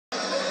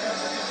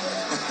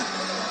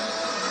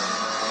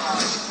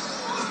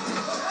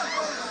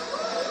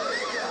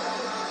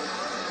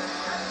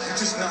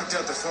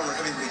the former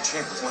heavyweight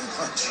champ with one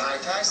punch.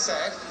 Like I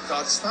said,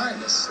 God's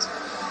finest.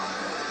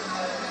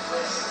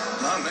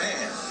 My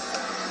man.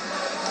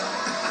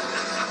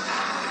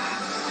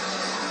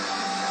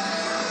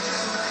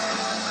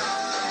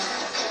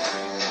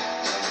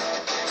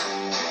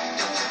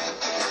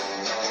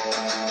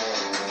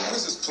 How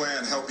does this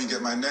plan help me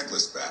get my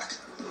necklace back?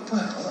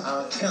 Well,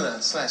 our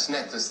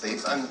killer/necklace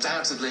thief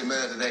undoubtedly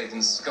murdered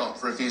Aidan Scott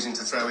for refusing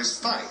to throw his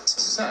fight.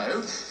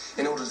 So,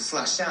 in order to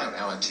flush out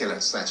our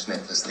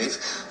killer/necklace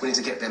thief, we need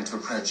to get them to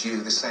approach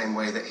you the same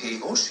way that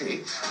he or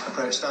she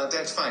approached our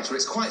dead fighter.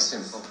 It's quite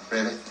simple,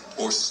 really.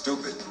 Or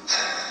stupid?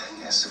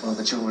 Yes, well,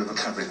 the jewellery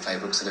recovery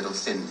playbook's a little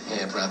thin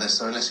here, brother,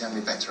 so unless you have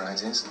any better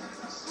ideas.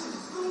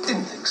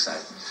 Didn't think so.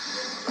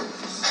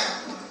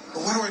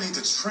 But why do I need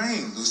to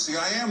train, Lucy?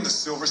 I am the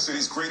Silver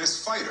City's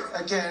greatest fighter.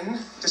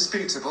 Again,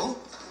 disputable.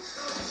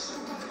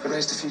 You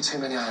raised a few too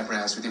many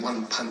eyebrows with your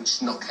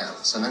one-punch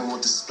knockout, so no more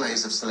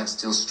displays of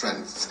celestial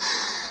strength.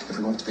 If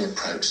we want to be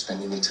approached,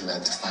 then you need to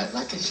learn to fight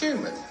like a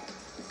human.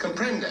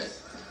 Comprende?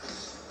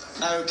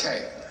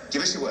 Okay,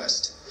 give us your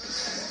worst.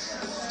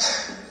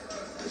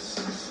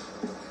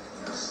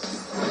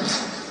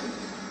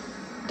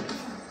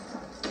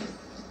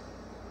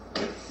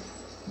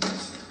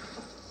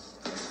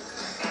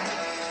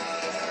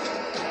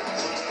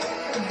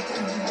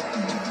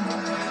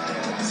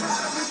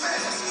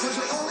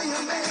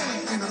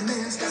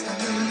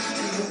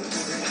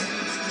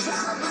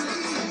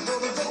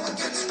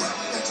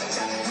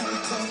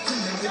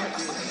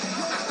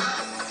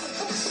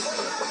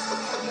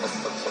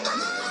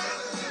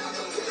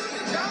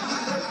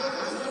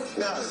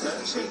 No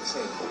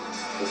cheating.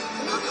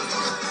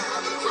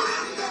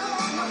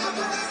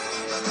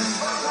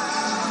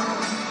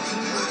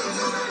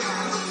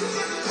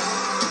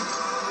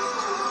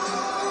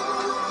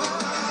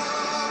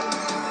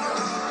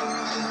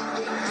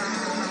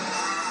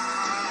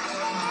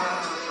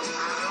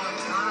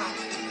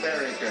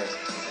 Very good.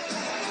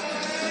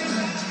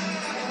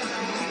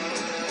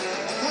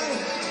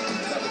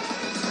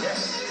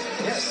 Yes,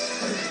 yes,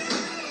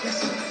 yes.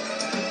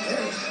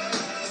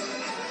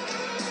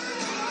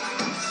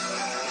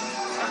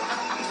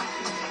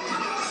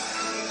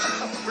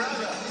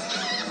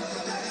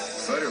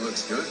 Fighter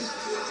looks good.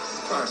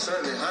 Well, I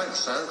certainly hope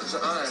so, because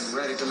I am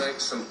ready to make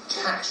some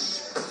cash.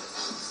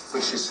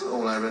 Which is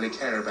all I really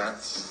care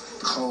about.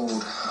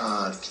 Cold,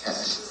 hard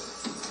cash.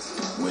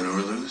 Win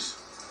or lose?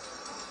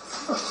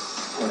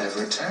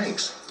 Whatever it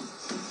takes.